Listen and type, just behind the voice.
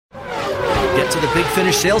to the Big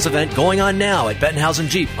Finish sales event going on now at Bettenhausen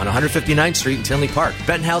Jeep on 159th Street in Tinley Park.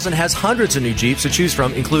 Bettenhausen has hundreds of new Jeeps to choose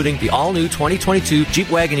from, including the all-new 2022 Jeep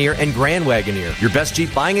Wagoneer and Grand Wagoneer. Your best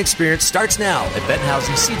Jeep buying experience starts now at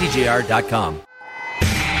BettenhausenCDJR.com.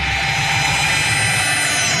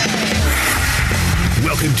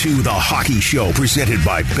 Welcome to The Hockey Show, presented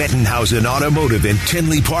by Bettenhausen Automotive in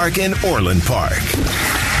Tinley Park and Orland Park.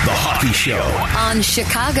 The Hockey Show. On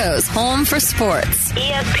Chicago's home for sports.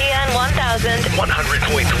 ESPN 1000.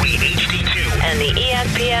 100.3 HD2. And the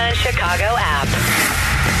ESPN Chicago app.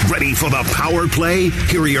 Ready for the power play?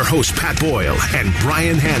 Here are your hosts, Pat Boyle and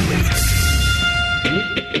Brian Hanley.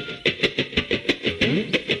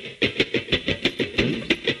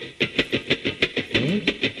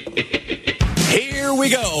 Here we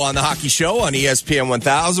go on The Hockey Show on ESPN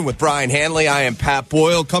 1000 with Brian Hanley. I am Pat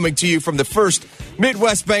Boyle, coming to you from the First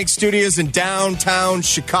Midwest Bank Studios in downtown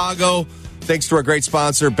Chicago. Thanks to our great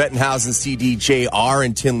sponsor, Bettenhausen CDJR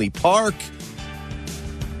in Tinley Park.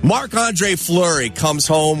 Marc-Andre Fleury comes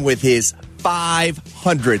home with his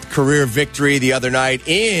 500th career victory the other night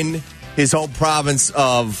in his home province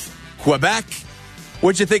of Quebec.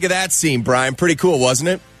 What'd you think of that scene, Brian? Pretty cool, wasn't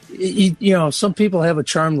it? You know, some people have a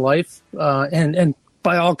charmed life, and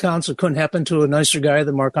by all counts, it couldn't happen to a nicer guy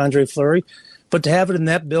than Marc-Andre Fleury. But to have it in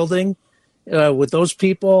that building with those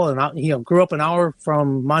people, and grew up an hour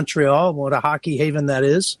from Montreal, what a hockey haven that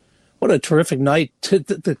is. What a terrific night!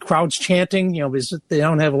 The crowd's chanting, because they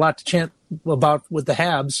don't have a lot to chant about with the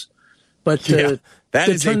Habs. But that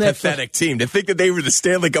is a pathetic team. To think that they were the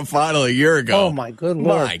Stanley Cup final a year ago. Oh my good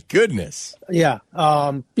Lord! My goodness! Yeah,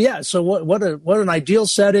 So what an ideal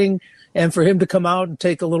setting. And for him to come out and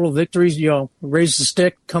take a little victory, raise the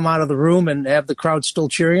stick, come out of the room, and have the crowd still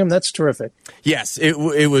cheering him, that's terrific. Yes, it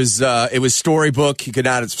was storybook. He could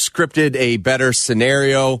not have scripted a better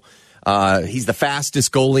scenario. He's the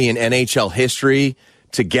fastest goalie in NHL history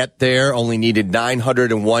to get there. Only needed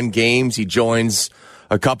 901 games. He joins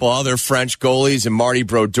a couple other French goalies, and Marty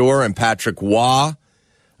Brodeur and Patrick Waugh.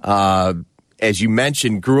 As you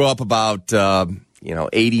mentioned, grew up about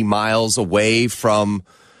 80 miles away from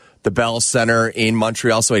the Bell Center in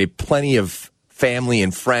Montreal, so he had plenty of family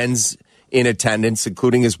and friends in attendance,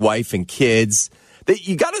 including his wife and kids.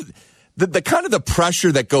 You got the kind of the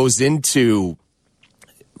pressure that goes into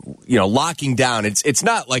locking down. It's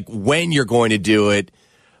not like when you're going to do it.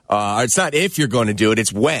 It's not if you're going to do it.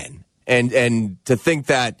 It's when. And to think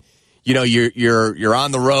that you're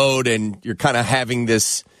on the road and you're kind of having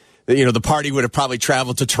this. The party would have probably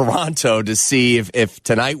traveled to Toronto to see if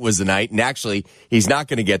tonight was the night. And actually, he's not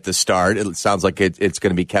going to get the start. It sounds like it's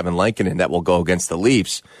going to be Kevin Lankinen that will go against the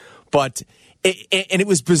Leafs. But it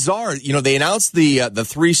was bizarre. They announced the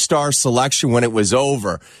 3-star selection when it was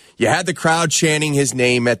over. You had the crowd chanting his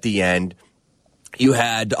name at the end. You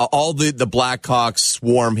had all the Blackhawks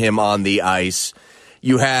swarm him on the ice.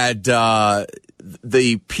 You had the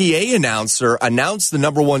PA announcer announce the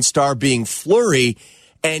number 1 star being Fleury,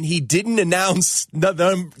 and he didn't announce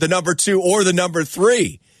the number 2 or the number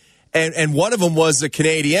 3. And one of them was a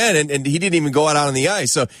Canadian, and he didn't even go out on the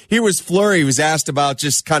ice. So here was Fleury. He was asked about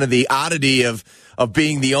just kind of the oddity of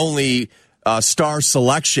being the only star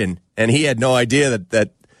selection, and he had no idea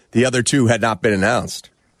that the other 2 had not been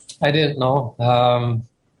announced. I didn't know.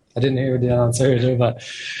 I didn't hear the answer either, but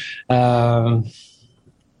no,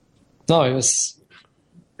 it was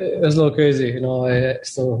a little crazy. I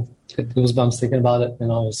still get goosebumps thinking about it. It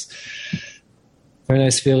was a very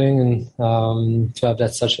nice feeling, and to have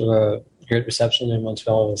that such of a great reception in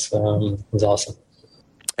Montreal was awesome.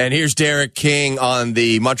 And here's Derek King on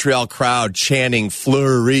the Montreal crowd chanting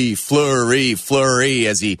Fleury, Fleury, Fleury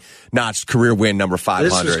as he notched career win number 500.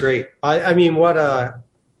 This was great. I mean, what a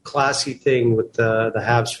classy thing with the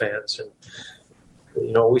Habs fans. And,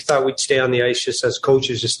 we thought we'd stay on the ice just as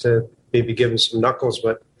coaches just to maybe give them some knuckles,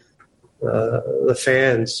 but the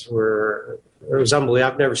fans it was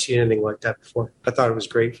unbelievable. I've never seen anything like that before. I thought it was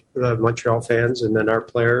great for the Montreal fans, and then our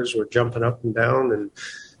players were jumping up and down, and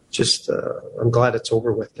just I'm glad it's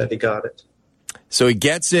over with, that he got it. So he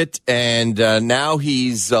gets it, and now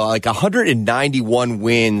he's like 191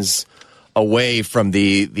 wins away from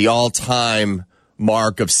the all-time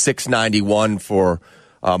mark of 691 for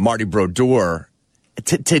Marty Brodeur.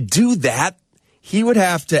 To do that, he would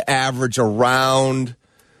have to average around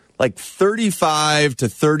like 35 to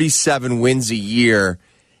 37 wins a year,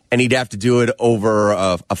 and he'd have to do it over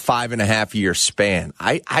a 5.5-year span.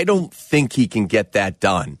 I don't think he can get that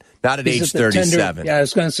done. Not at age 37. I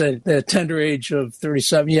was going to say the tender age of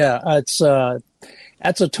 37. Yeah, that's a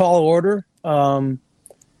tall order.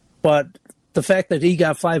 But the fact that he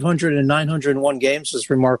got 500 and 901 games is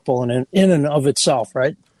remarkable in and of itself,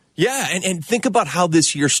 right? Yeah, and think about how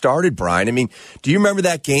this year started, Brian. I mean, do you remember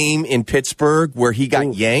that game in Pittsburgh where he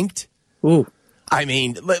got yanked? Ooh. I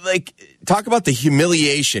mean, like, talk about the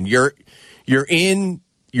humiliation. You're in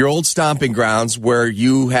your old stomping grounds where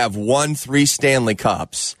you have won 3 Stanley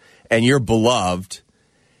Cups and you're beloved,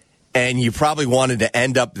 and you probably wanted to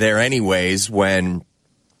end up there anyways when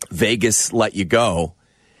Vegas let you go.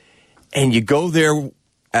 And you go there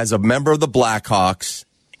as a member of the Blackhawks,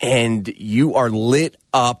 and you are lit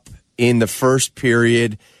up in the first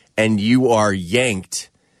period, and you are yanked,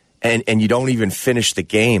 and you don't even finish the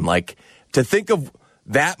game. Like, to think of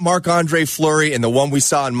that Marc-Andre Fleury and the one we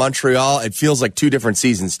saw in Montreal, it feels like 2 different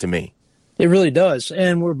seasons to me. It really does.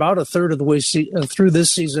 And we're about a third of the way through this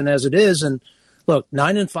season as it is. And look,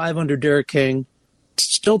 9-5 under Derek King,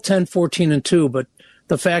 still 10-14-2. But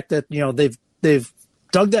the fact that, they've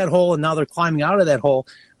dug that hole and now they're climbing out of that hole.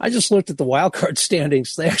 I just looked at the wild card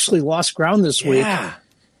standings. They actually lost ground this week. Yeah.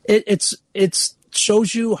 It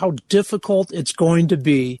shows you how difficult it's going to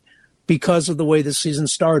be because of the way the season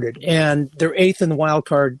started. And they're 8th in the wild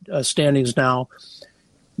card standings now.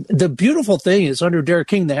 The beautiful thing is, under Derek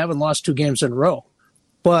King, they haven't lost 2 games in a row,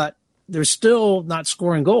 but they're still not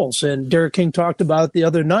scoring goals. And Derek King talked about it the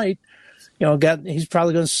other night. He's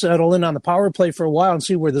probably going to settle in on the power play for a while and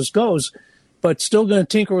see where this goes, but still going to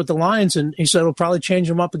tinker with the lines. And he said he'll probably change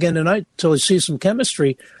them up again tonight until he sees some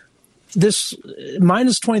chemistry. This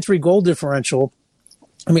minus 23 goal differential,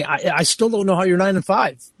 I mean, I still don't know how you're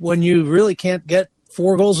 9-5 when you really can't get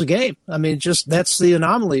 4 goals a game. I mean, that's the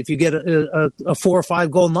anomaly if you get a 4 or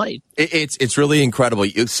 5 goal night. It's really incredible.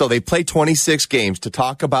 So they play 26 games. To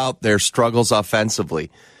talk about their struggles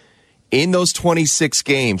offensively, in those 26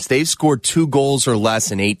 games, they've scored 2 goals or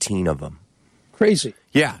less in 18 of them. Crazy.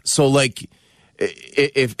 Yeah. So, like,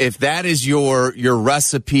 if that is your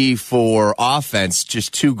recipe for offense,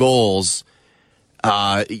 just 2 goals,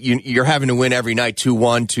 you're having to win every night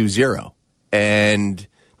 2-1, 2-0. And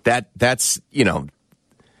that's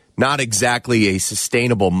not exactly a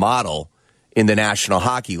sustainable model in the National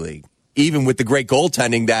Hockey League, even with the great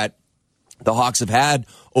goaltending that the Hawks have had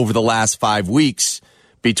over the last 5 weeks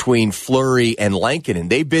between Fleury and Lankinen.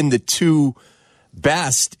 They've been the 2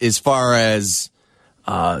 best as far as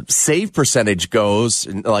save percentage goes,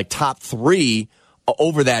 like top 3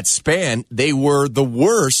 over that span. They were the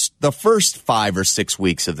worst the first 5 or 6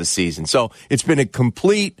 weeks of the season. So it's been a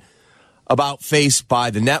complete about face by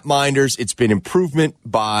the netminders. It's been improvement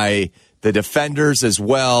by the defenders as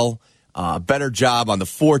well. Better job on the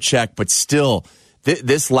forecheck, but still,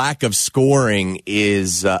 this lack of scoring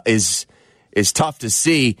is tough to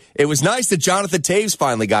see. It was nice that Jonathan Toews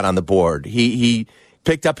finally got on the board. He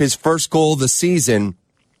picked up his first goal of the season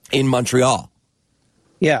in Montreal.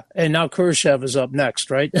 Yeah, and now Khrushchev is up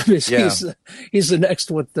next, right? He's the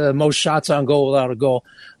next with the most shots on goal without a goal.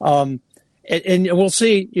 And we'll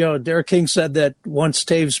see. Derek King said that once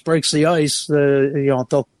Toews breaks the ice,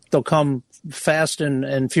 they'll come fast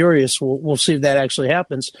and furious. We'll see if that actually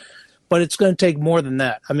happens. But it's going to take more than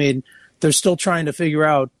that. I mean, they're still trying to figure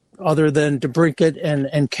out, other than DeBrincat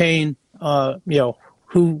and Kane,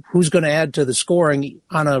 who's going to add to the scoring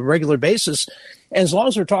on a regular basis. And as long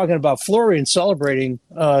as we're talking about Fleury and celebrating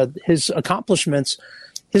his accomplishments,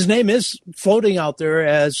 his name is floating out there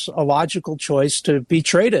as a logical choice to be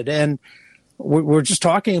traded. And we're just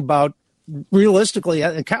talking about, realistically,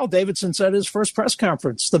 and Kyle Davidson said at his first press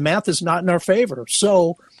conference, the math is not in our favor.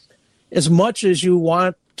 So as much as you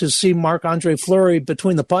want to see Marc-Andre Fleury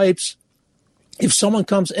between the pipes, if someone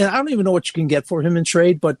comes, and I don't even know what you can get for him in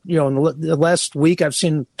trade, but, in the last week I've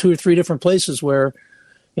seen 2 or 3 different places where,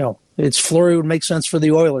 it's Fleury would make sense for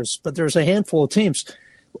the Oilers, but there's a handful of teams.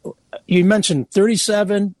 You mentioned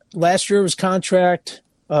 37, last year was contract,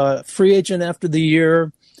 free agent after the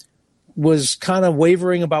year, was kind of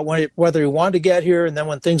wavering about whether he wanted to get here, and then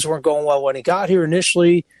when things weren't going well when he got here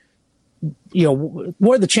initially,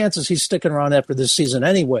 what are the chances he's sticking around after this season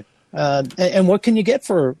anyway? And what can you get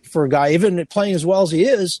for a guy, even playing as well as he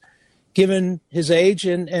is, given his age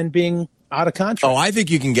and being out of contract? Oh, I think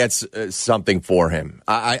you can get something for him.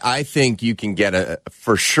 I think you can get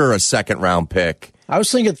for sure a second-round pick. I was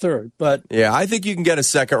thinking 3rd, but... Yeah, I think you can get a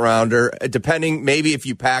second-rounder, depending, maybe if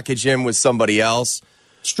you package him with somebody else.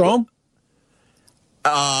 Strome?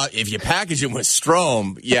 If you package him with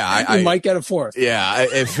Strome, yeah. You might get a 4th. Yeah.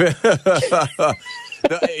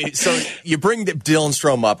 So you bring Dylan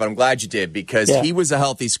Strome up, and I'm glad you did, because he was a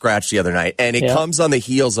healthy scratch the other night, and it comes on the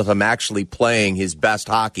heels of him actually playing his best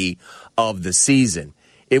hockey of the season.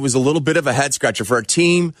 It was a little bit of a head-scratcher for a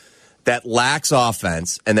team that lacks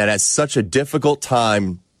offense and that has such a difficult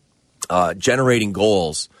time generating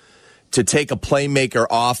goals, to take a playmaker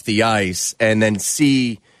off the ice and then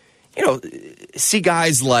see see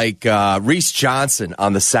guys like Reese Johnson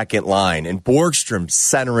on the second line and Borgstrom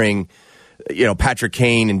centering, Patrick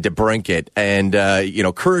Kane and DeBrincat and,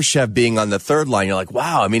 Kurashev being on the third line. You're like,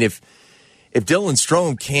 wow. I mean, if Dylan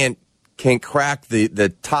Strome can't crack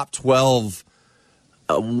the top 12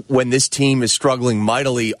 when this team is struggling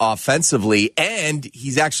mightily offensively and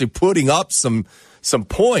he's actually putting up some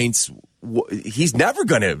points, he's never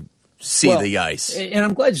going to see the ice. And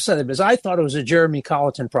I'm glad you said that because I thought it was a Jeremy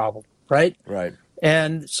Colleton problem, right? Right.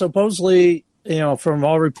 And supposedly, from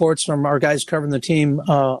all reports from our guys covering the team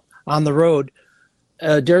on the road,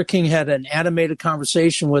 Derek King had an animated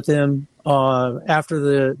conversation with him after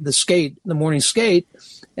the morning skate.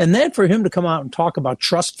 And then for him to come out and talk about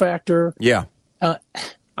trust factor. Yeah.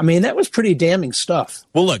 That was pretty damning stuff.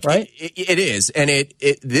 Well, look, right? It is. And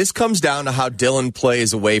this comes down to how Dylan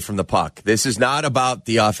plays away from the puck. This is not about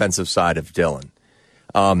the offensive side of Dylan.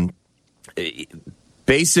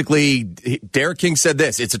 Basically, Derek King said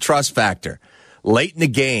this. It's a trust factor. Late in the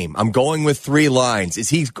game, I'm going with 3 lines. Is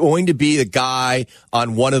he going to be the guy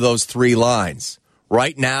on one of those 3 lines?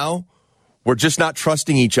 Right now, we're just not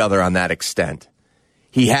trusting each other on that extent.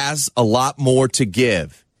 He has a lot more to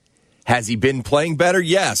give. Has he been playing better?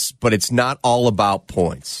 Yes, but it's not all about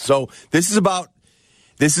points. So this is about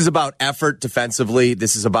effort defensively.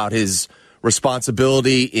 This is about his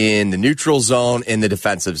responsibility in the neutral zone, in the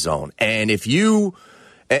defensive zone. And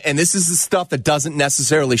and this is the stuff that doesn't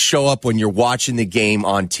necessarily show up when you're watching the game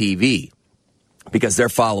on TV because they're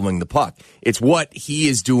following the puck. It's what he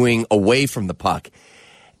is doing away from the puck.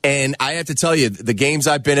 And I have to tell you, the games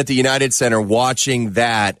I've been at the United Center watching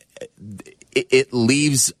that, it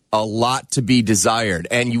leaves a lot to be desired.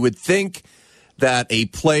 And you would think that a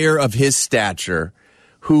player of his stature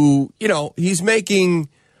who, he's making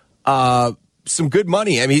some good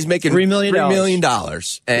money. I mean, he's making $3 million.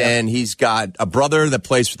 And he's got a brother that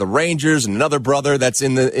plays for the Rangers and another brother that's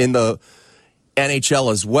in the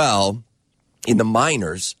NHL as well, in the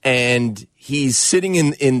minors. And he's sitting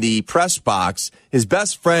in the press box. His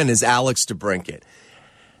best friend is Alex DeBrincat.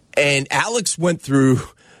 And Alex went through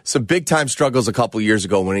some big-time struggles a couple years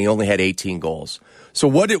ago when he only had 18 goals. So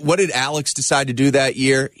what did Alex decide to do that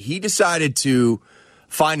year? He decided to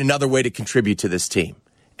find another way to contribute to this team.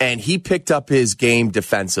 And he picked up his game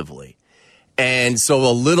defensively. And so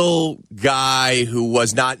a little guy who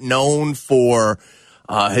was not known for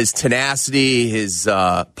his tenacity, his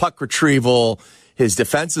puck retrieval, his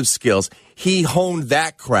defensive skills, he honed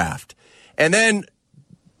that craft. And then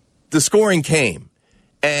the scoring came.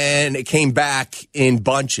 And it came back in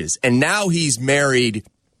bunches. And now he's married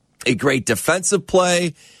a great defensive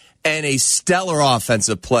play and a stellar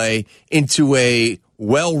offensive play into a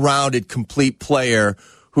well-rounded, complete player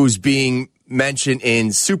who's being mentioned in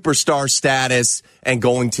superstar status and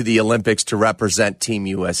going to the Olympics to represent Team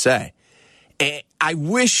USA. And I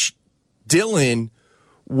wish Dylan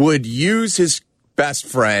would use his best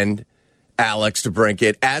friend, Alex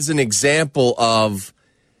DeBrincat, as an example of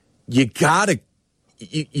you gotta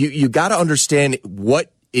understand what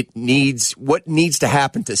needs to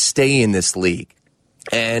happen to stay in this league.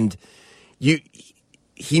 And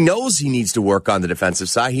he knows he needs to work on the defensive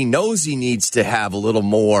side. He knows he needs to have a little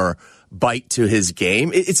more bite to his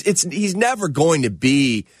game. He's never going to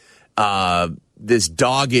be this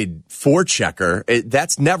dogged forechecker.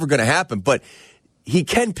 That's never going to happen. But he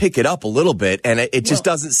can pick it up a little bit, and it just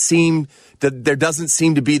doesn't seem that there doesn't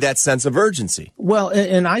seem to be that sense of urgency. Well,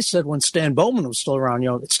 and I said when Stan Bowman was still around,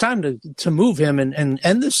 it's time to move him and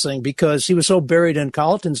end this thing because he was so buried in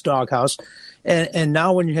Colleton's doghouse. And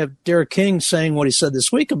now when you have Derek King saying what he said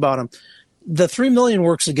this week about him, the $3 million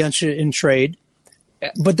works against you in trade,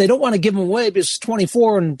 but they don't want to give him away because he's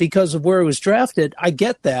 24 and because of where he was drafted. I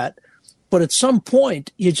get that. But at some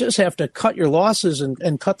point, you just have to cut your losses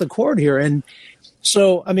and cut the cord here. And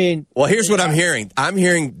so, well, here's what I'm hearing. I'm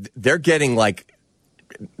hearing they're getting like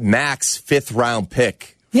max 5th round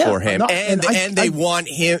pick for him. And they want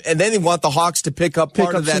him, and then they want the Hawks to pick up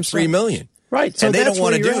part of that $3 million. Right. So and they don't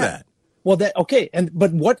want to do that. Well,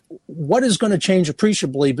 but what is going to change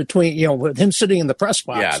appreciably between with him sitting in the press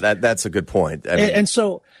box? Yeah, that's a good point. And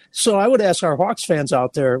so I would ask our Hawks fans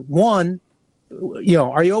out there, one,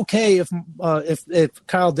 are you okay if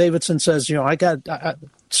Kyle Davidson says,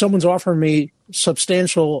 someone's offering me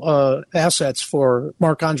substantial assets for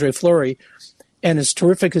Marc-Andre Fleury, and as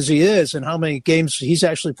terrific as he is, and how many games he's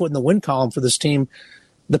actually put in the win column for this team,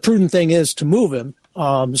 the prudent thing is to move him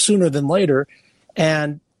sooner than later.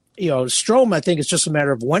 And Strome, I think it's just a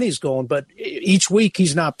matter of when he's going, but each week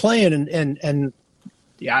he's not playing, and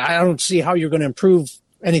I don't see how you're going to improve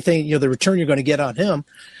anything, the return you're going to get on him.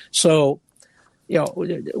 So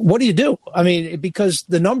what do you do? I mean, because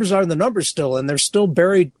the numbers are the numbers still, and they're still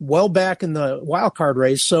buried well back in the wild card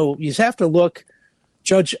race. So you have to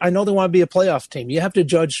judge. I know they want to be a playoff team. You have to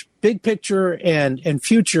judge big picture and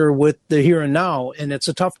future with the here and now. And it's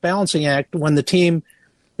a tough balancing act when the team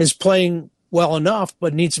is playing well enough,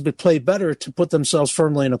 but needs to play better to put themselves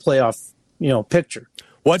firmly in a playoff, picture.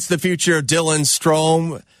 What's the future of Dylan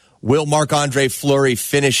Strome? Will Marc-Andre Fleury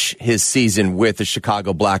finish his season with the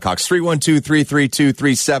Chicago Blackhawks?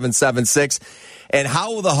 312-332-3776. And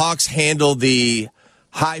how will the Hawks handle the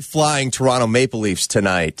high-flying Toronto Maple Leafs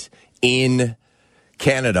tonight in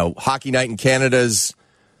Canada? Hockey Night in Canada's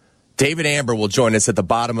David Amber will join us at the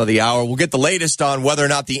bottom of the hour. We'll get the latest on whether or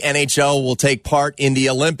not the NHL will take part in the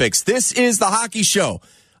Olympics. This is The Hockey Show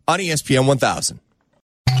on ESPN 1000.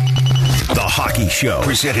 The Hockey Show,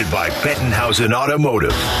 presented by Bettenhausen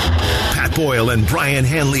Automotive. Pat Boyle and Brian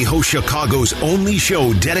Hanley host Chicago's only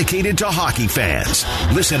show dedicated to hockey fans.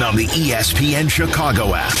 Listen on the ESPN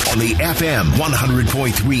Chicago app, on the FM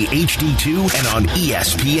 100.3 HD2, and on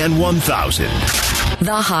ESPN 1000.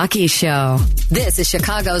 The Hockey Show. This is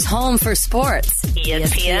Chicago's home for sports.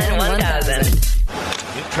 ESPN 1000.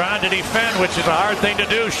 He's trying to defend, which is a hard thing to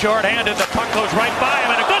do. Short-handed, the puck goes right by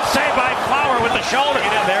him, and a good save by Flower with the shoulder.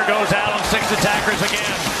 There goes Allen, 6 attackers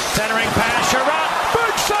again. Centering pass, Sherrod.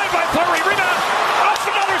 Big save by Fleury. Rebound. Off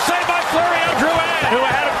another save by Fleury on Drouin, who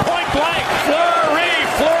had a point blank.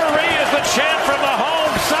 Fleury is the chant from the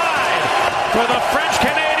home side for the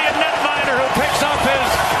French-Canadian netminder who picks up his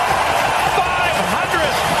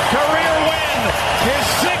 500th career win, his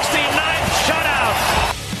 69th shutout.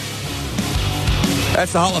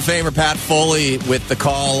 That's the Hall of Famer Pat Foley with the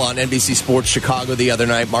call on NBC Sports Chicago the other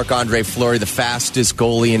night. Marc-Andre Fleury, the fastest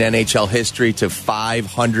goalie in NHL history to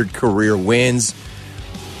 500 career wins.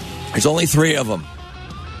 There's only 3 of them.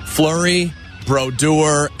 Fleury,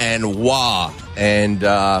 Brodeur, and Waugh. And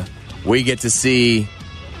we get to see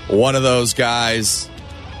one of those guys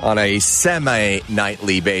on a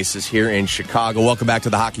semi-nightly basis here in Chicago. Welcome back to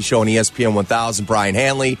the Hockey Show on ESPN 1000. Brian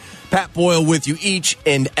Hanley, Pat Boyle with you each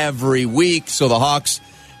and every week. So the Hawks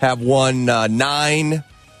have won 9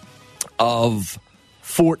 of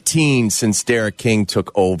 14 since Derek King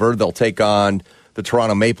took over. They'll take on the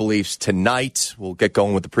Toronto Maple Leafs tonight. We'll get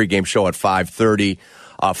going with the pregame show at 5:30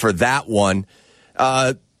 for that one.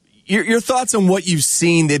 Your thoughts on what you've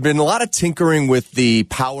seen? There've been a lot of tinkering with the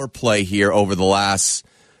power play here over the last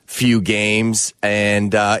few games,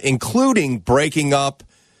 and including breaking up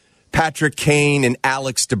Patrick Kane and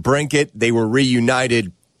Alex DeBrincat. They were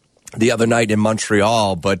reunited the other night in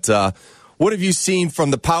Montreal. But what have you seen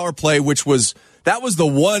from the power play, that was the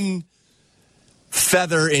one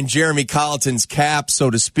feather in Jeremy Colleton's cap, so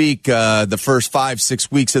to speak, the first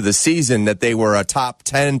 5-6 weeks of the season, that they were a top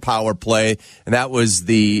 10 power play, and that was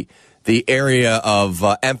the area of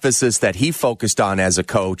emphasis that he focused on as a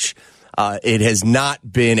coach. It has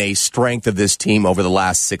not been a strength of this team over the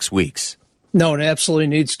last 6 weeks. No, it absolutely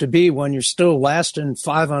needs to be when you're still last in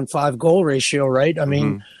 5-on-5 goal ratio, right? I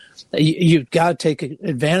mean, you've got to take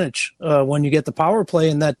advantage when you get the power play,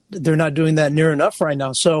 and that they're not doing that near enough right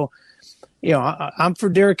now. So, I'm for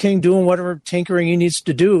Derek King doing whatever tinkering he needs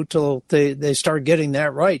to do till they start getting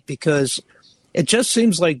that right, because it just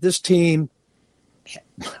seems like this team,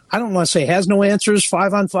 I don't want to say has no answers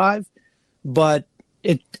 5-on-5, but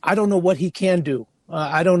I don't know what he can do.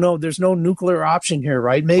 I don't know. There's no nuclear option here,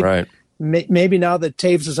 right? Maybe now that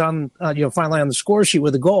Taves is on, finally on the score sheet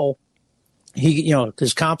with a goal,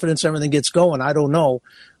 his confidence, everything gets going. I don't know.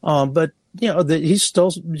 But he's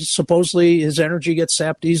still supposedly his energy gets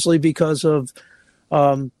sapped easily because of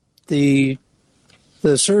the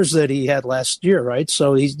surge that he had last year, right?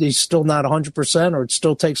 So he's still not 100%, or it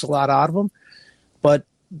still takes a lot out of him. But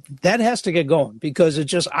that has to get going, because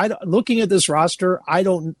looking at this roster,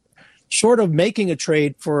 short of making a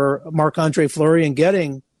trade for Marc-Andre Fleury and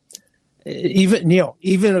getting even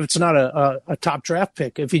if it's not a top draft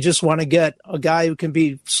pick, if you just want to get a guy who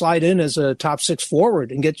can slide in as a top 6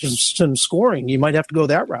 forward and get some scoring, you might have to go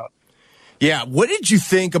that route. Yeah. What did you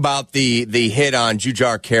think about the hit on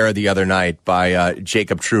Jujhar Khaira the other night by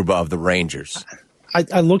Jacob Trouba of the Rangers?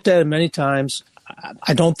 I looked at it many times.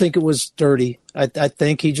 I don't think it was dirty. I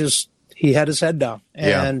think he had his head down,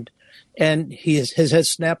 and his head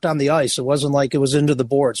snapped on the ice. It wasn't like it was into the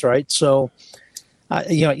boards, right? So,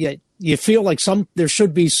 you feel like there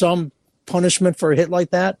should be some punishment for a hit like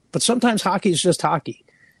that, but sometimes hockey is just hockey,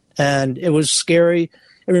 and it was scary.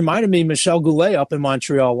 It reminded me of Michel Goulet up in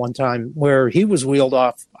Montreal one time, where he was wheeled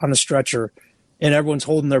off on a stretcher, and everyone's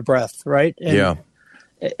holding their breath, right? And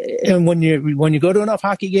And when you go to enough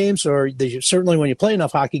hockey games, or certainly when you play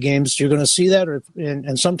enough hockey games, you're going to see that,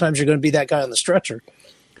 and sometimes you're going to be that guy on the stretcher.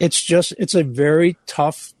 It's a very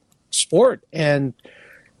tough sport, and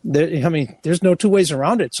there's no two ways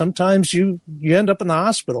around it. Sometimes you end up in the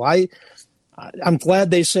hospital. I'm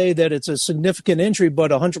glad they say that it's a significant injury,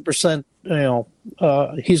 but 100%,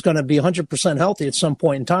 he's going to be 100% healthy at some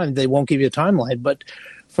point in time. They won't give you a timeline, but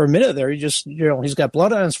for a minute there, he's got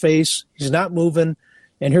blood on his face. He's not moving.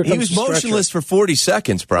 And here comes he was motionless for 40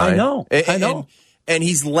 seconds, Brian. I know. And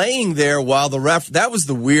he's laying there while the ref. That was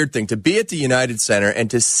the weird thing, to be at the United Center and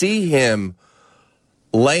to see him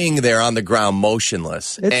laying there on the ground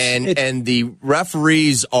motionless. And the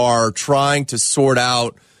referees are trying to sort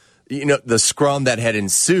out, the scrum that had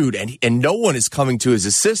ensued, and no one is coming to his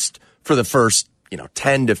assist for the first,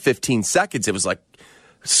 10 to 15 seconds. It was like,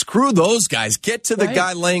 screw those guys. Get to the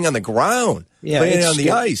guy laying on the ground, laying on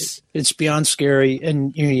the ice. It's beyond scary,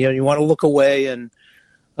 and you want to look away. And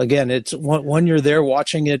again, it's when you're there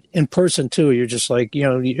watching it in person too. You're just like,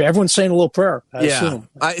 everyone's saying a little prayer. I assume.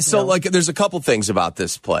 There's a couple things about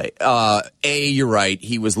this play. You're right.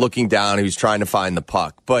 He was looking down. He was trying to find the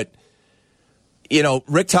puck, but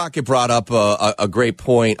Rick Tocchet brought up a great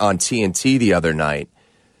point on TNT the other night.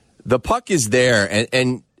 The puck is there,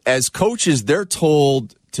 and as coaches, they're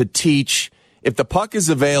told to teach, if the puck is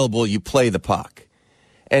available, you play the puck.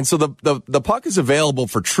 And so the puck is available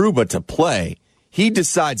for Trouba to play. He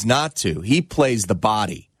decides not to. He plays the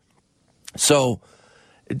body. So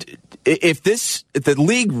if the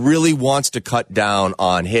league really wants to cut down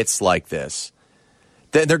on hits like this,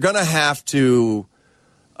 then they're going to have to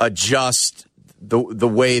adjust the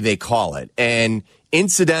way they call it. And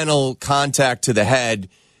incidental contact to the head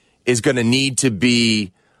is going to need to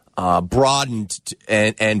be broadened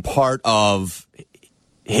and part of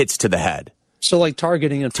hits to the head. So like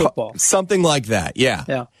targeting in football. Something like that, yeah.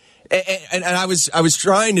 Yeah. And I was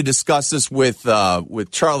trying to discuss this with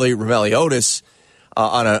Charlie Roumeliotis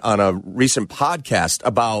on a recent podcast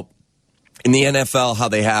about in the NFL how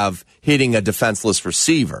they have hitting a defenseless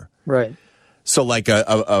receiver. Right. So like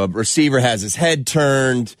a receiver has his head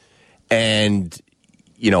turned and,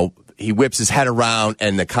 he whips his head around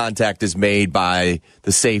and the contact is made by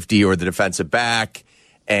the safety or the defensive back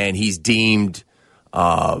and he's deemed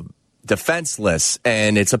defenseless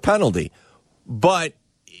and it's a penalty. But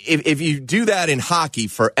if you do that in hockey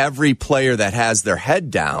for every player that has their head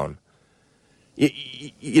down,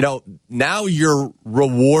 now you're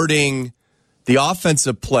rewarding the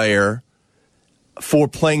offensive player for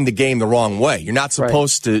playing the game the wrong way. You're not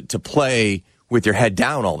supposed to play with your head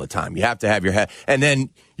down all the time. You have to have your head. And then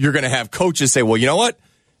you're going to have coaches say, well, you know what?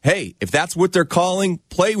 Hey, if that's what they're calling,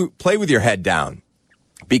 play with your head down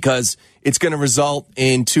because it's going to result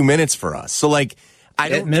in 2 minutes for us. So, like,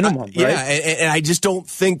 at minimum, right? Yeah, and I just don't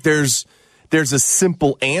think there's a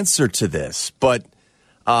simple answer to this. But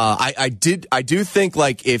I do think,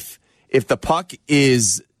 like, if the puck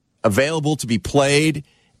is available to be played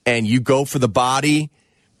and you go for the body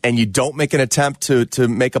and you don't make an attempt to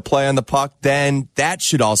make a play on the puck, then that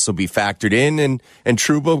should also be factored in. And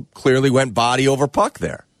Trouba clearly went body over puck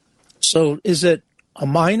there. So is it a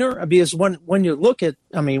minor? Because when you look at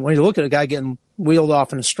a guy getting wheeled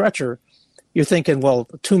off in a stretcher, you're thinking, well,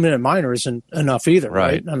 a 2-minute minor isn't enough either,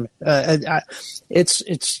 right?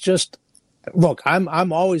 It's just, look,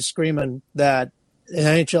 I'm always screaming that the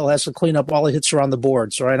NHL has to clean up all the hits around the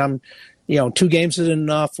boards, right? 2 games isn't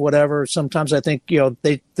enough, whatever. Sometimes I think,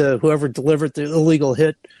 whoever delivered the illegal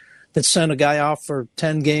hit that sent a guy off for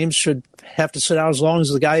 10 games should have to sit out as long as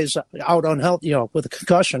the guy is out unhealthy, with a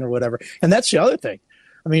concussion or whatever. And that's the other thing.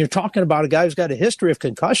 I mean, you're talking about a guy who's got a history of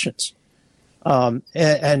concussions. And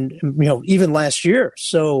even last year.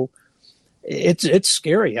 So it's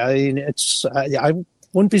scary. I mean, I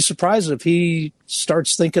wouldn't be surprised if he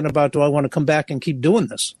starts thinking about, do I want to come back and keep doing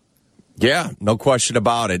this? Yeah, no question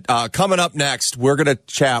about it. Coming up next, we're going to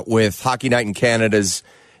chat with Hockey Night in Canada's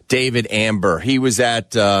David Amber. He was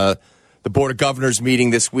at the Board of Governors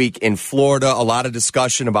meeting this week in Florida. A lot of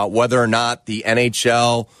discussion about whether or not the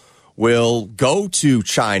NHL will go to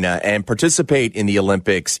China and participate in the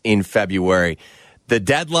Olympics in February. The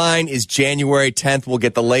deadline is January 10th. We'll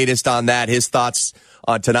get the latest on that. His thoughts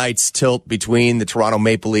on tonight's tilt between the Toronto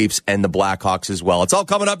Maple Leafs and the Blackhawks as well. It's all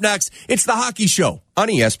coming up next. It's The Hockey Show on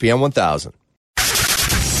ESPN 1000.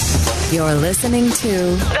 You're listening to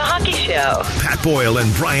The Hockey Show. Pat Boyle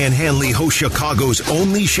and Brian Hanley host Chicago's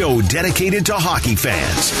only show dedicated to hockey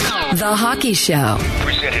fans. The Hockey Show.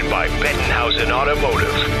 Presented by Bettenhausen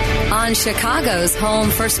Automotive. On Chicago's home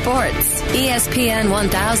for sports, ESPN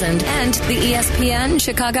 1000 and the ESPN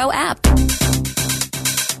Chicago app.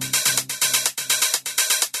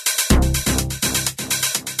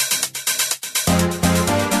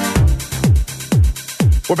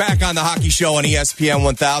 We're back on the Hockey Show on ESPN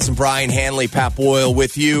 1000. Brian Hanley, Pat Boyle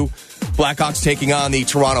with you. Blackhawks taking on the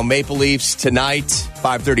Toronto Maple Leafs tonight.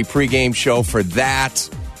 5:30 pregame show for that.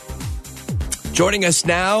 Joining us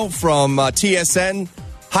now from TSN,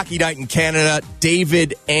 Hockey Night in Canada,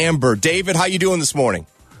 David Amber. David, how you doing this morning?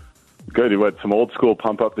 Good. What, some old school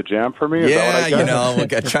pump up the jam for me? Is that what I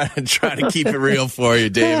got? We'll try to keep it real for you,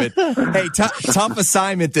 David. Hey, tough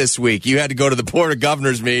assignment this week. You had to go to the Board of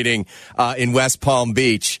Governors meeting in West Palm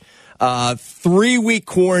Beach. 3-week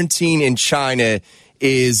quarantine in China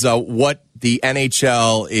is what the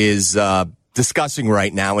NHL is discussing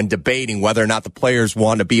right now and debating whether or not the players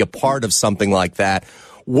want to be a part of something like that.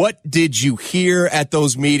 What did you hear at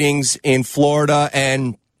those meetings in Florida,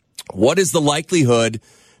 and what is the likelihood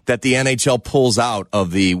that the NHL pulls out of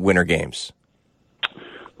the Winter Games?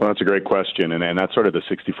 Well, that's a great question, and that's sort of the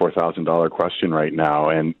 $64,000 question right now.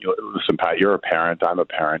 And listen, Pat, you're a parent. I'm a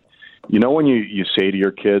parent. You know, when you say to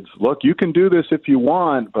your kids, look, you can do this if you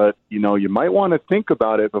want, but, you might want to think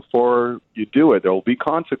about it before you do it. There will be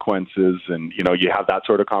consequences, and, you have that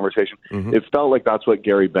sort of conversation. Mm-hmm. It felt like that's what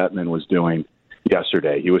Gary Bettman was doing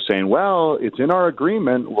yesterday. He was saying, well, it's in our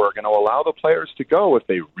agreement. We're going to allow the players to go if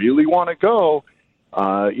they really want to go.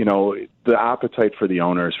 The appetite for the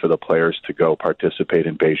owners, for the players to go participate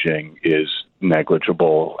in Beijing is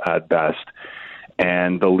negligible at best.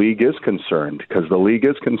 And the league is concerned because the league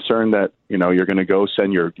is concerned that, you're going to go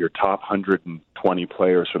send your top 120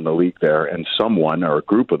 players from the league there, and someone or a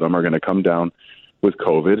group of them are going to come down with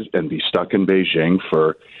COVID and be stuck in Beijing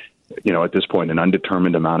for, at this point, an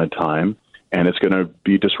undetermined amount of time. And it's going to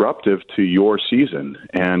be disruptive to your season.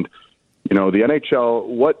 And, the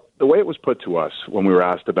NHL, the way it was put to us when we were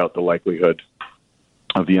asked about the likelihood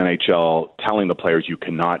of the NHL telling the players you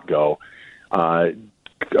cannot go,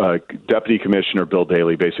 Deputy Commissioner Bill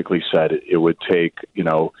Daley basically said it would take,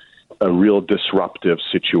 a real disruptive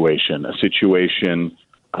situation, a situation,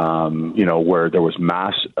 where there was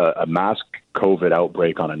a mass COVID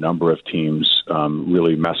outbreak on a number of teams,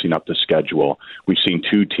 really messing up the schedule. We've seen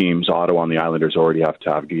 2 teams, Ottawa and the Islanders, already have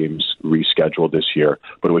to have games rescheduled this year,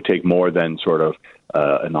 but it would take more than sort of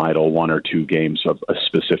an idle 1 or 2 games of a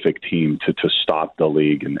specific team to stop the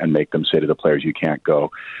league and make them say to the players, you can't go.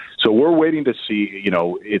 So we're waiting to see,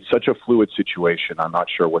 it's such a fluid situation. I'm not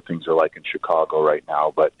sure what things are like in Chicago right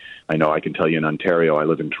now, but I know I can tell you in Ontario, I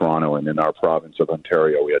live in Toronto, and in our province of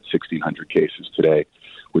Ontario, we had 1,600 cases today,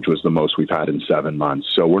 which was the most we've had in 7 months.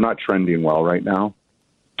 So we're not trending well right now.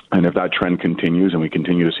 And if that trend continues and we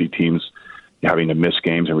continue to see teams having to miss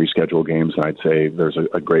games and reschedule games, and I'd say there's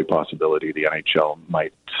a great possibility the NHL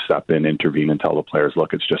might step in, intervene, and tell the players,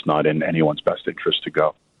 look, it's just not in anyone's best interest to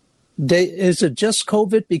go. Is it just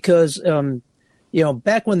COVID? Because,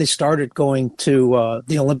 back when they started going to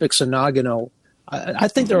the Olympics in Nagano, I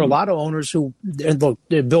think there are a lot of owners who, and look,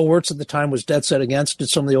 Bill Wirtz at the time was dead set against it.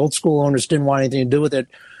 Some of the old school owners didn't want anything to do with it,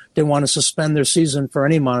 didn't want to suspend their season for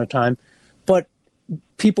any amount of time. But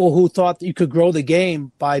people who thought that you could grow the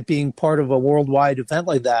game by being part of a worldwide event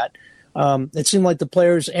like that, it seemed like the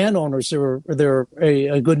players and owners, there were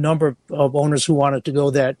a good number of owners who wanted to go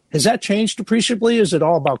that. Has that changed appreciably? Is it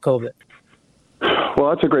all about COVID? Well,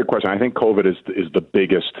 that's a great question. I think COVID is the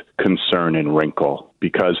biggest concern and wrinkle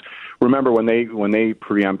because remember when they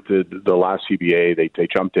preempted the last CBA, they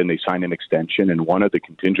jumped in, they signed an extension, and one of the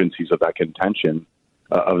contingencies of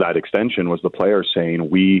that extension was the players saying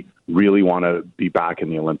we really want to be back in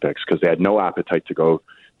the Olympics because they had no appetite to go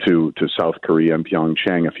to South Korea and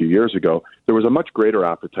Pyeongchang a few years ago. There was a much greater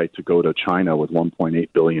appetite to go to China with 1.8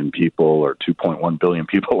 billion people or 2.1 billion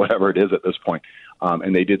people, whatever it is at this point.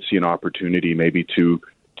 And they did see an opportunity maybe to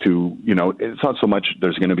it's not so much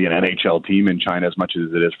there's going to be an NHL team in China as much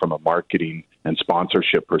as it is from a marketing and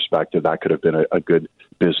sponsorship perspective. That could have been a good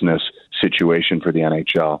business situation for the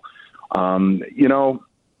NHL.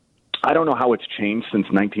 I don't know how it's changed since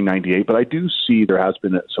 1998, but I do see there has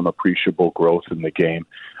been some appreciable growth in the game.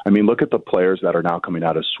 I mean, look at the players that are now coming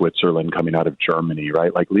out of Switzerland, coming out of Germany,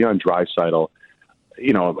 right? Like Leon Draisaitl,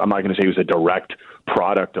 I'm not going to say he was a direct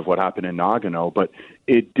product of what happened in Nagano, but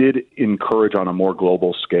it did encourage on a more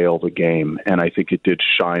global scale the game, and I think it did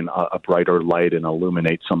shine a brighter light and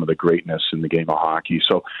illuminate some of the greatness in the game of hockey.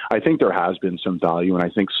 So I think there has been some value, and I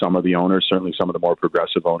think some of the owners, certainly some of the more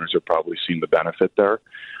progressive owners, have probably seen the benefit there.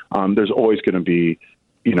 There's always going to be,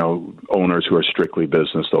 owners who are strictly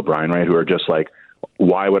business, though, Brian, right? Who are just like,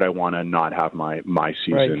 why would I want to not have my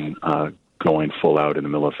season going full out in the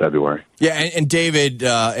middle of February? Yeah, and David,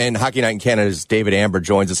 and Hockey Night in Canada's David Amber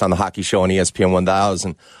joins us on the Hockey Show on ESPN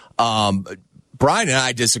 1000. Brian and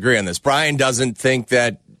I disagree on this. Brian doesn't think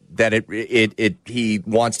that he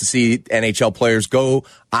wants to see NHL players go.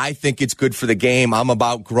 I think it's good for the game. I'm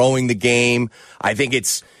about growing the game. I think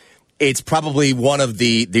it's probably one of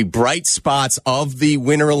the bright spots of the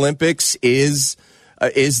Winter Olympics is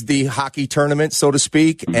the hockey tournament, so to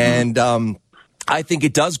speak. And I think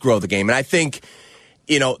it does grow the game. And I think,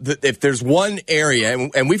 if there's one area,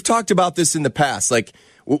 and we've talked about this in the past, like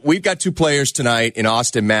we've got two players tonight in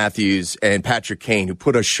Austin Matthews and Patrick Kane who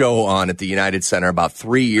put a show on at the United Center about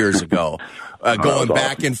 3 years ago, going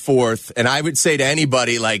back and forth. And I would say to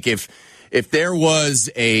anybody, like if there was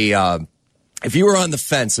if you were on the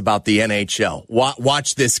fence about the NHL,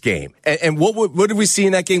 watch this game. And what did we see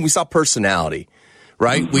in that game? We saw personality,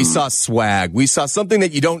 right? We saw swag. We saw something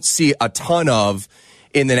that you don't see a ton of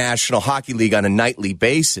in the National Hockey League on a nightly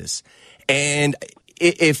basis. And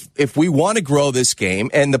if we want to grow this game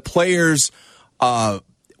and the players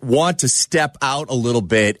want to step out a little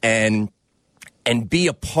bit and be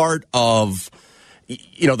a part of,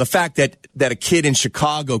 the fact that a kid in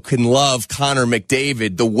Chicago can love Connor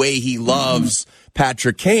McDavid the way he loves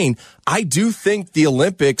Patrick Kane, I do think the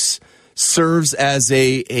Olympics serves as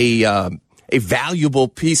a valuable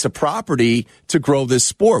piece of property to grow this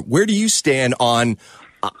sport. Where do you stand on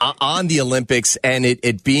the Olympics and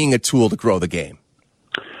it being a tool to grow the game?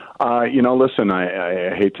 Listen,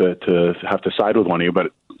 I hate to have to side with one of you,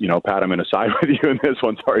 but, Pat, I'm going to side with you in this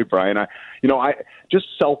one. Sorry, Brian. I just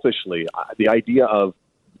selfishly, the idea of,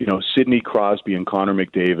 Sidney Crosby and Connor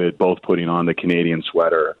McDavid both putting on the Canadian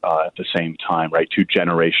sweater at the same time, right? Two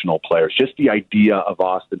generational players. Just the idea of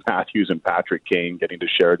Austin Matthews and Patrick Kane getting to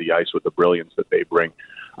share the ice with the brilliance that they bring.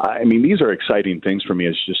 These are exciting things for me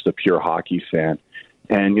as just a pure hockey fan.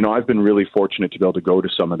 And, I've been really fortunate to be able to go to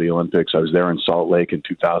some of the Olympics. I was there in Salt Lake in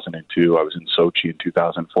 2002. I was in Sochi in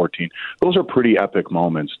 2014. Those are pretty epic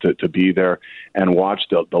moments to be there and watch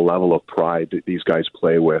the level of pride that these guys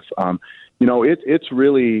play with. It's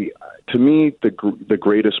really, to me, the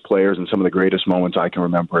greatest players and some of the greatest moments I can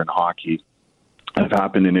remember in hockey have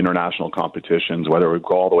happened in international competitions, whether we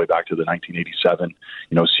go all the way back to the 1987,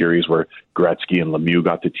 series where Gretzky and Lemieux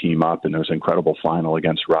got the team up and there was an incredible final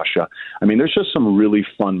against Russia. There's just some really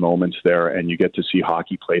fun moments there, and you get to see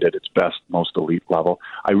hockey played at its best, most elite level.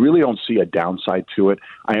 I really don't see a downside to it.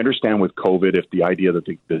 I understand with COVID, if the idea that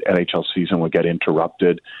the NHL season would get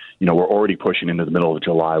interrupted, we're already pushing into the middle of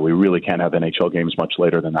July. We really can't have NHL games much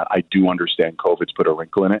later than that. I do understand COVID's put a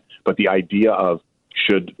wrinkle in it, but the idea of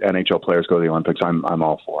should NHL players go to the Olympics, I'm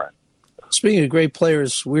all for it. Speaking of great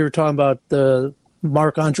players, we were talking about the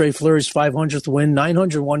Marc-Andre Fleury's 500th win,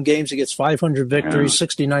 901 games. He gets 500 victories,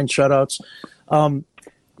 69 shutouts.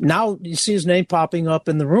 Now you see his name popping up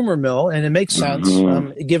in the rumor mill, and it makes sense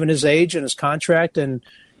given his age and his contract and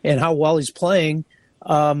how well he's playing.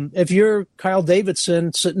 If you're Kyle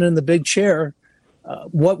Davidson sitting in the big chair,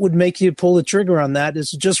 what would make you pull the trigger on that?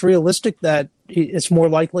 Is it just realistic that it's more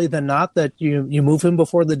likely than not that you move him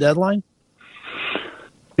before the deadline?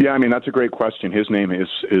 Yeah, that's a great question. His name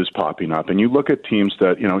is popping up. And you look at teams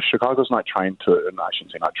that, Chicago's not trying to, I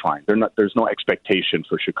shouldn't say not trying. There's no expectation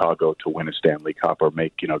for Chicago to win a Stanley Cup or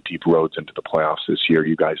make, deep roads into the playoffs this year.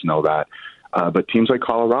 You guys know that. But teams like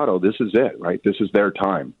Colorado, this is it, right? This is their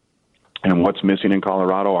time. And what's missing in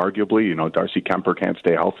Colorado, arguably, Darcy Kemper can't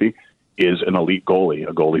stay healthy, is an elite goalie,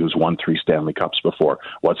 a goalie who's won 3 Stanley Cups before.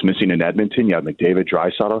 What's missing in Edmonton? You have McDavid,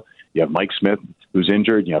 Draisaitl, you have Mike Smith, who's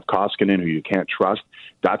injured, you have Koskinen, who you can't trust.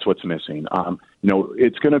 That's what's missing.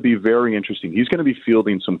 It's going to be very interesting. He's going to be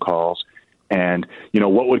fielding some calls. And,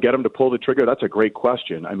 what would get him to pull the trigger? That's a great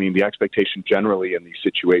question. The expectation generally in these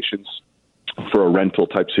situations for a rental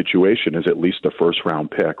type situation is at least a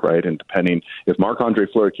first-round pick, right? And depending, if Marc-Andre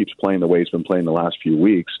Fleury keeps playing the way he's been playing the last few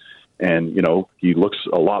weeks, and, he looks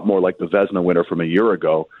a lot more like the Vezina winner from a year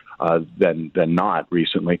ago than not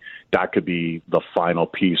recently, that could be the final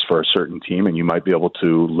piece for a certain team, and you might be able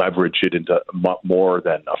to leverage it into more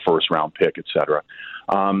than a first-round pick, et cetera.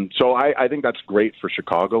 So I think that's great for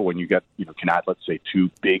Chicago when you get, can add, let's say, 2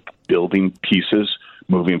 big building pieces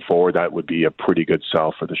moving forward. That would be a pretty good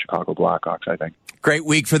sell for the Chicago Blackhawks, I think. Great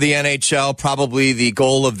week for the NHL. Probably the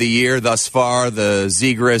goal of the year thus far. The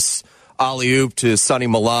Zegras alley-oop to Sonny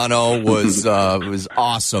Milano was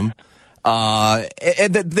awesome.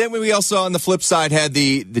 And then we also, on the flip side, had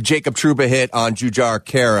the Jacob Trouba hit on Jujhar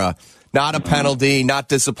Khaira. Not a penalty, not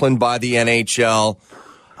disciplined by the NHL.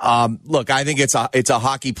 Look, I think it's a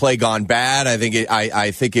hockey play gone bad. I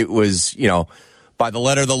think it was, by the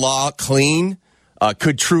letter of the law, clean.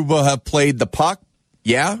 Could Trouba have played the puck?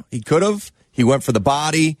 Yeah, he could have. He went for the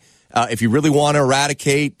body. If you really want to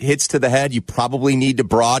eradicate hits to the head, you probably need to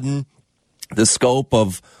broaden the scope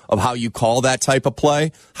of how you call that type of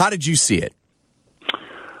play. How did you see it?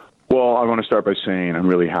 Well, I want to start by saying I'm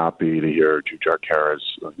really happy to hear Jujhar Khaira's,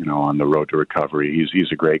 on the road to recovery.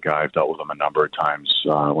 He's a great guy. I've dealt with him a number of times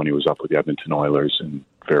when he was up with the Edmonton Oilers, and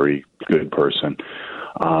very good person.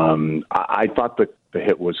 I thought that the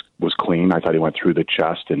hit was clean. I thought he went through the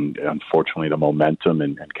chest, and unfortunately the momentum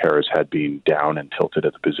and Khaira's head being down and tilted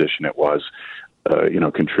at the position it was,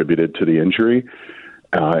 contributed to the injury.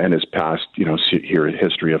 And his past,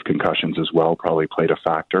 history of concussions as well probably played a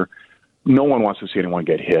factor. No one wants to see anyone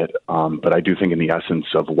get hit, but I do think in the essence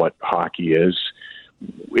of what hockey is,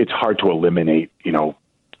 it's hard to eliminate,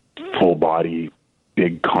 full body,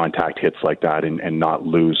 big contact hits like that and not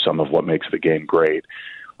lose some of what makes the game great.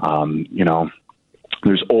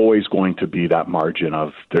 There's always going to be that margin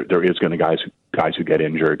of there is going to guys who get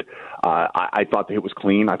injured. I thought the hit was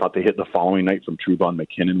clean. I thought the hit the following night from Trubon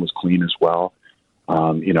McKinnon was clean as well.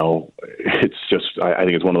 It's just, I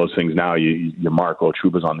think it's one of those things now, you mark,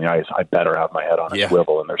 Trouba's on the ice, I better have my head on a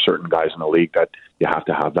swivel, and there's certain guys in the league that you have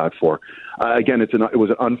to have that for. Again, it was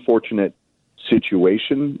an unfortunate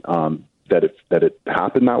situation that it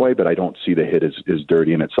happened that way, but I don't see the hit as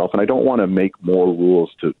dirty in itself, and I don't want to make more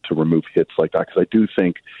rules to remove hits like that, because I do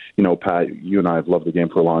think, Pat, you and I have loved the game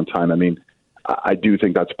for a long time. I mean, I do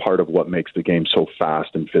think that's part of what makes the game so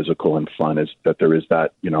fast and physical and fun, is that there is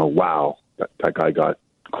that, wow, that guy got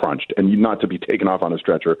crunched, and not to be taken off on a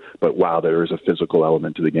stretcher, but wow, there is a physical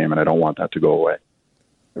element to the game, and I don't want that to go away.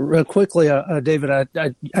 Real quickly, David,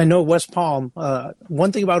 I know West Palm.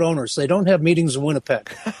 One thing about owners, they don't have meetings in Winnipeg.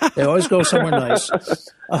 They always go somewhere nice.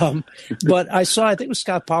 But I think it was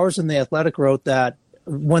Scott Powers in The Athletic wrote that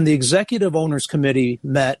when the executive owners committee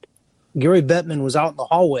met, Gary Bettman was out in the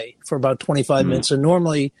hallway for about 25 minutes, and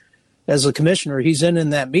normally, as a commissioner, he's in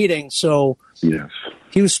that meeting. So yes.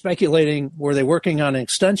 He was speculating, were they working on an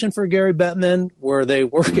extension for Gary Bettman? Were they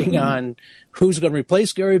working on who's going to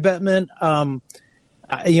replace Gary Bettman?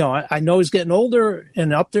 I know he's getting older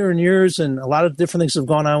and up there in years, and a lot of different things have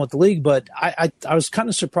gone on with the league, but I was kind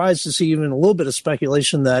of surprised to see even a little bit of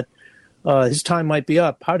speculation that his time might be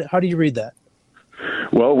up. How do you read that?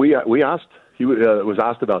 Well, we asked. He was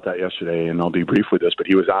asked about that yesterday, and I'll be brief with this, but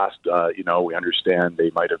he was asked, we understand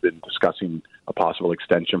they might have been discussing a possible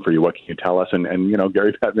extension for you. What can you tell us? And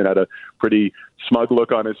Gary Bettman had a pretty smug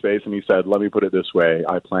look on his face, and he said, let me put it this way,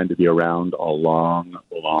 I plan to be around a long,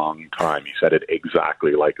 long time. He said it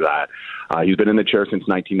exactly like that. He's been in the chair since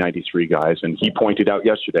 1993, guys, and he pointed out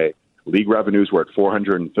yesterday, league revenues were at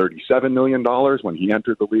 $437 million when he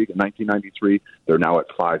entered the league in 1993. They're now at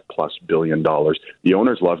 $5+ billion. The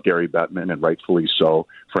owners love Gary Bettman, and rightfully so.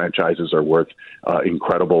 Franchises are worth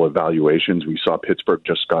incredible evaluations. We saw Pittsburgh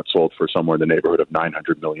just got sold for somewhere in the neighborhood of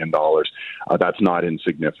 $900 million. That's not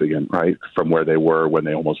insignificant, right, from where they were when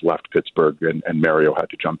they almost left Pittsburgh and Mario had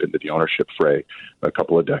to jump into the ownership fray a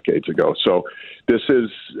couple of decades ago. So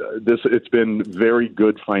it's been very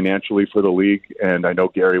good financially for the league, and I know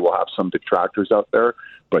Gary will have some detractors out there,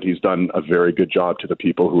 but he's done a very good job to the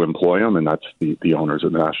people who employ him, and that's the owners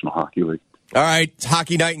of the National Hockey League. All right,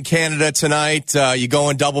 hockey night in Canada tonight. You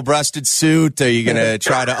going double-breasted suit? Are you going to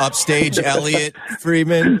try to upstage Elliot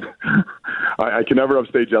Friedman? I can never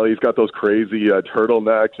upstage Elliot. He's got those crazy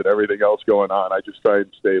turtlenecks and everything else going on. I just try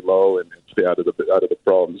and stay low and stay out of the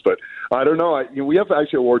problems. But I don't know. We have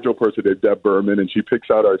actually a wardrobe person named Deb Berman, and she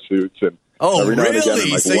picks out our suits. And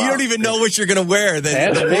really? Like, so wow. You don't even know what you're going to wear.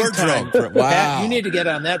 That's the wardrobe. Wow. Pat, you need to get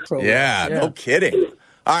on that program. Yeah, no kidding.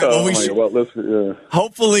 All right.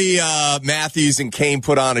 Hopefully Matthews and Kane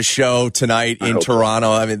put on a show tonight in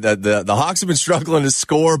Toronto. I mean, the Hawks have been struggling to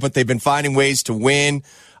score, but they've been finding ways to win.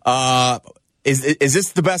 Is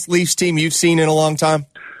this the best Leafs team you've seen in a long time?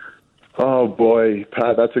 Oh boy,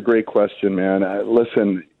 Pat, that's a great question, man.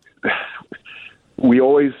 Listen, for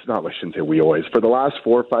the last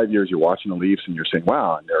 4 or 5 years, you're watching the Leafs and you're saying,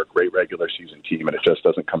 wow, and they're a great regular season team, and it just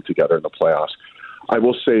doesn't come together in the playoffs. I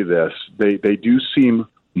will say this, they do seem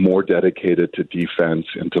more dedicated to defense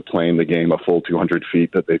and to playing the game a full 200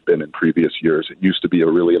 feet that they've been in previous years. It used to be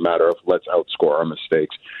really a matter of let's outscore our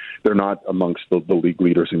mistakes. They're not amongst the league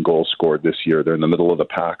leaders in goals scored this year. They're in the middle of the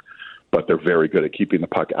pack, but they're very good at keeping the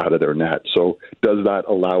puck out of their net. So does that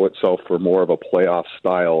allow itself for more of a playoff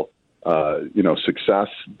style success?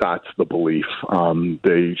 That's the belief.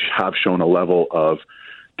 They have shown a level of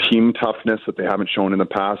team toughness that they haven't shown in the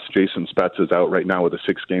past. Jason Spezza is out right now with a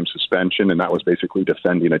 6-game suspension, and that was basically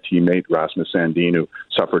defending a teammate, Rasmus Sandin, who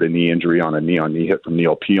suffered a knee injury on a knee-on-knee hit from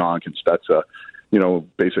Neil Pionk, and Spezza,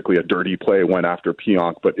 basically a dirty play went after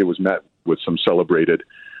Pionk, but it was met with some celebrated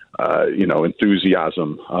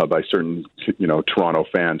enthusiasm by certain, Toronto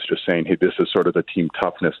fans, just saying, hey, this is sort of the team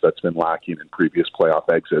toughness that's been lacking in previous playoff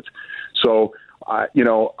exits. So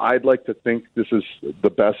I'd like to think this is the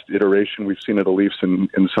best iteration we've seen of the Leafs in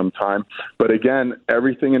some time. But again,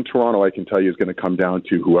 everything in Toronto, I can tell you, is going to come down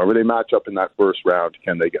to whoever they match up in that first round.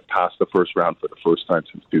 Can they get past the first round for the first time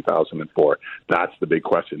since 2004? That's the big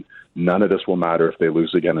question. None of this will matter if they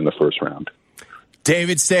lose again in the first round.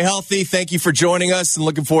 David, stay healthy. Thank you for joining us, and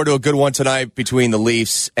looking forward to a good one tonight between the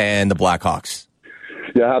Leafs and the Blackhawks.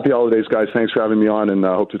 Yeah, happy holidays, guys. Thanks for having me on, and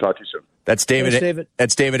hope to talk to you soon. That's David. Thanks, David.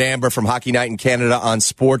 That's David Amber from Hockey Night in Canada on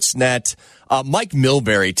Sportsnet. Mike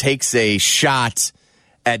Milbury takes a shot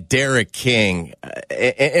at Derek King, and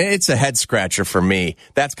it's a head scratcher for me.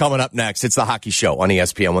 That's coming up next. It's the Hockey Show on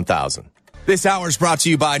ESPN 1000. This hour is brought to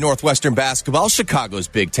you by Northwestern Basketball, Chicago's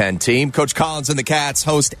Big Ten team. Coach Collins and the Cats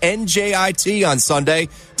host NJIT on Sunday.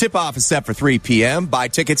 Tip-off is set for 3 p.m. Buy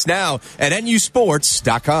tickets now at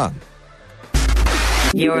nusports.com.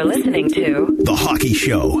 You're listening to The Hockey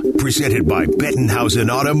Show, presented by Bettenhausen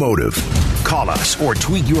Automotive. Call us or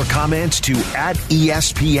tweet your comments to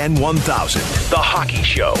 @ESPN1000. The Hockey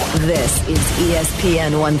Show. This is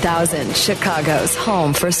ESPN 1000, Chicago's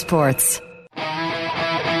home for sports.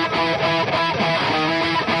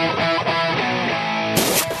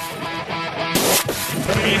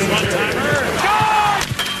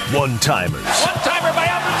 One-timers. One-timer by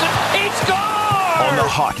Albertson. He scores! On The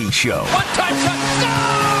Hockey Show. One-time shot.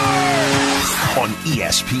 On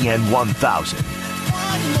ESPN 1000.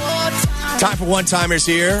 Time for one-timers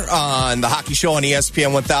here on The Hockey Show on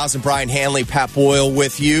ESPN 1000. Brian Hanley, Pat Boyle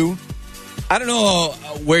with you. I don't know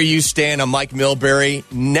where you stand on Mike Milbury.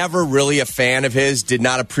 Never really a fan of his. Did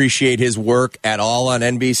not appreciate his work at all on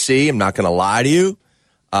NBC. I'm not going to lie to you.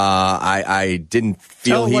 I didn't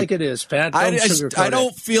feel Tell him like it is, Pat. I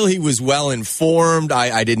don't feel he was well informed.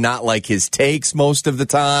 I did not like his takes most of the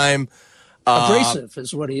time. Abrasive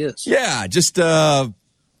is what he is. Yeah, just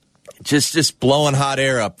blowing hot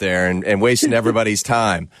air up there and wasting everybody's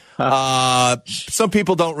time. Some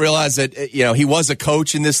people don't realize that he was a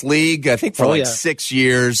coach in this league. I think for 6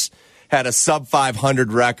 years, had a sub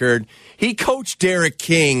 500 record. He coached Derek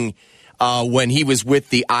King when he was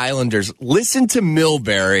with the Islanders. Listen to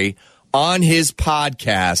Milbury on his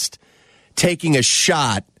podcast taking a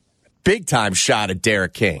shot, big time shot at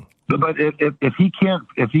Derek King. But if he can't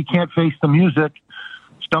face the music,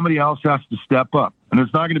 somebody else has to step up. And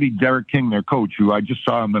it's not going to be Derek King, their coach, who I just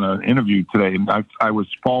saw him in an interview today, and I was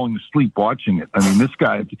falling asleep watching it. I mean, this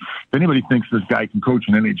guy, if anybody thinks this guy can coach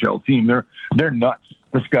an NHL team, they're nuts.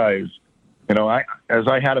 This guy is, as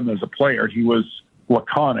I had him as a player, he was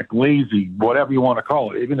laconic, lazy, whatever you want to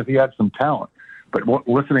call it, even if he had some talent. But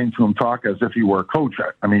listening to him talk as if he were a coach,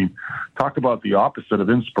 I mean, talk about the opposite of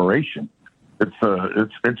inspiration.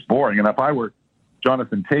 It's boring. And if I were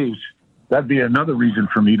Jonathan Toews, that'd be another reason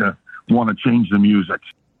for me to want to change the music.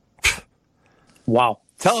 Wow.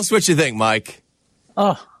 Tell us what you think, Mike.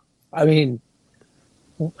 I mean,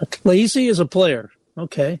 lazy as a player.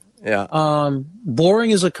 Okay. Yeah.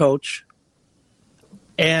 Boring as a coach.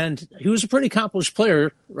 And he was a pretty accomplished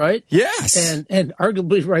player, right? Yes. And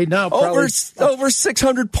arguably right now, probably over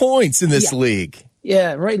 600 points in this league.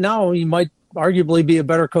 Yeah. Right now, he might arguably be a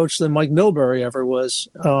better coach than Mike Milbury ever was,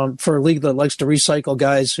 for a league that likes to recycle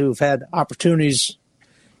guys who've had opportunities.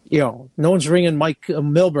 No one's ringing Mike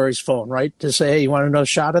Milbury's phone, right, to say, hey, you want another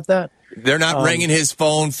shot at that? They're not ringing his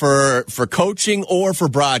phone for coaching or for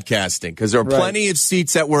broadcasting, because there are plenty of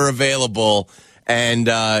seats that were available. And,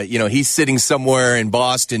 he's sitting somewhere in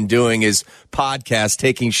Boston doing his podcast,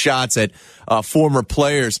 taking shots at former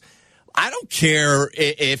players. I don't care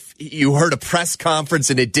if you heard a press conference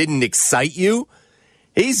and it didn't excite you.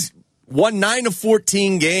 He's won 9 of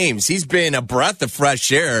 14 games. He's been a breath of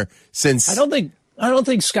fresh air since. I don't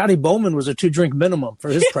think Scotty Bowman was a 2-drink minimum for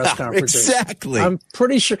his press conferences. Exactly. I'm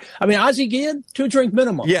pretty sure. I mean, Ozzie Guillen, 2-drink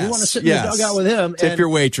minimum. Yes, you want to sit in the dugout with him. Tip your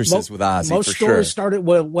waitresses with Ozzie, most stories started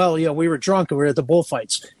with, we were drunk and we were at the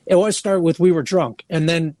bullfights. It always started with, we were drunk. And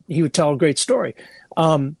then he would tell a great story.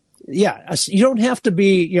 You don't have to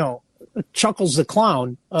be, Chuckles the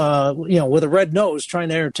clown, with a red nose trying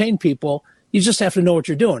to entertain people. You just have to know what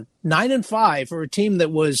you're doing. 9-5 for a team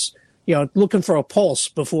that was, looking for a pulse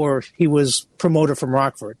before he was promoted from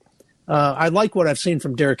Rockford. I like what I've seen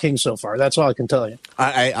from Derek King so far. That's all I can tell you.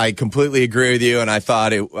 I completely agree with you, and I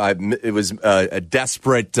thought it was a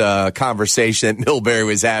desperate conversation that Milbury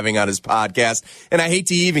was having on his podcast. And I hate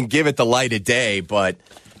to even give it the light of day, but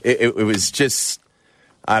it was just,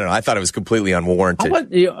 I don't know. I thought it was completely unwarranted.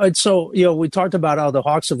 We talked about how the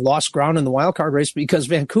Hawks have lost ground in the wild card race because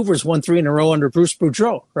Vancouver's won 3 in a row under Bruce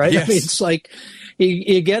Boudreau, right? Yes. I mean, it's like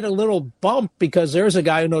you get a little bump because there's a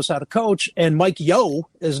guy who knows how to coach, and Mike Yeo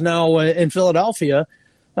is now in Philadelphia.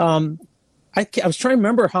 I was trying to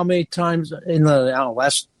remember how many times in the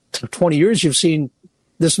last 20 years you've seen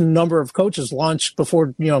this number of coaches launch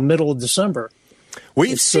before middle of December.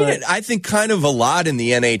 We've seen it, I think, kind of a lot in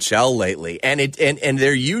the NHL lately, and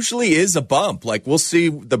there usually is a bump. Like we'll see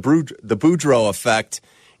the Boudreau effect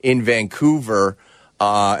in Vancouver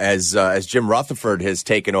as Jim Rutherford has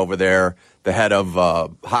taken over there, the head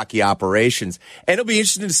of hockey operations, and it'll be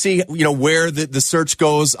interesting to see where the search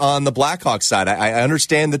goes on the Blackhawks side. I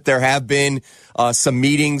understand that there have been some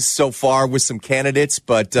meetings so far with some candidates,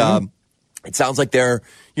 but it sounds like they're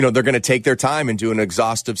going to take their time and do an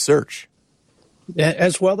exhaustive search.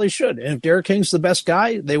 As well they should. And if Derek King's the best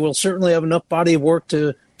guy, they will certainly have enough body of work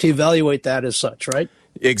to evaluate that as such, right?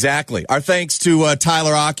 Exactly. Our thanks to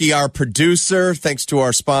Tyler Aki, our producer. Thanks to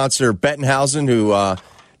our sponsor, Bettenhausen, who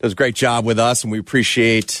does a great job with us, and we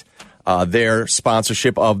appreciate their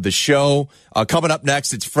sponsorship of the show. Coming up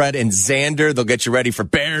next, it's Fred and Xander. They'll get you ready for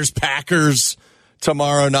Bears-Packers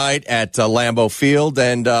tomorrow night at Lambeau Field.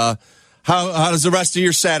 And how does the rest of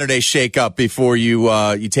your Saturday shake up before you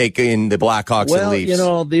take in the Blackhawks and Leafs?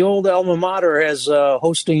 Well, the old alma mater has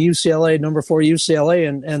hosting UCLA, number 4 UCLA,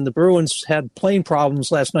 and the Bruins had plane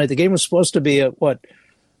problems last night. The game was supposed to be at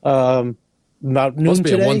about noon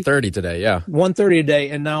today? 1:30 today, yeah. 1:30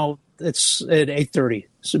 today, and now it's at 8:30.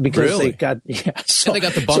 So because they got they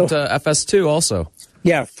got the bump to FS2 also.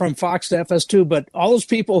 Yeah, from Fox to FS2. But all those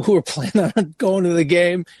people who are planning on going to the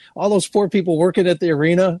game, all those poor people working at the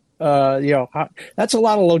arena, that's a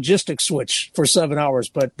lot of logistics switch for 7 hours.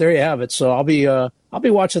 But there you have it. So I'll be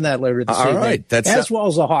watching that later this evening. All right, well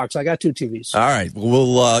as the Hawks. I got 2 TVs. All right,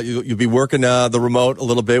 well, you'll be working the remote a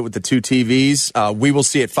little bit with the 2 TVs. We will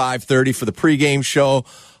see at 5:30 for the pregame show.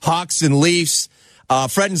 Hawks and Leafs.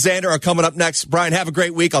 Fred and Xander are coming up next. Brian, have a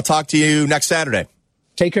great week. I'll talk to you next Saturday.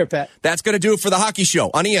 Take care, Pat. That's going to do it for the Hockey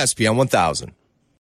Show on ESPN 1000.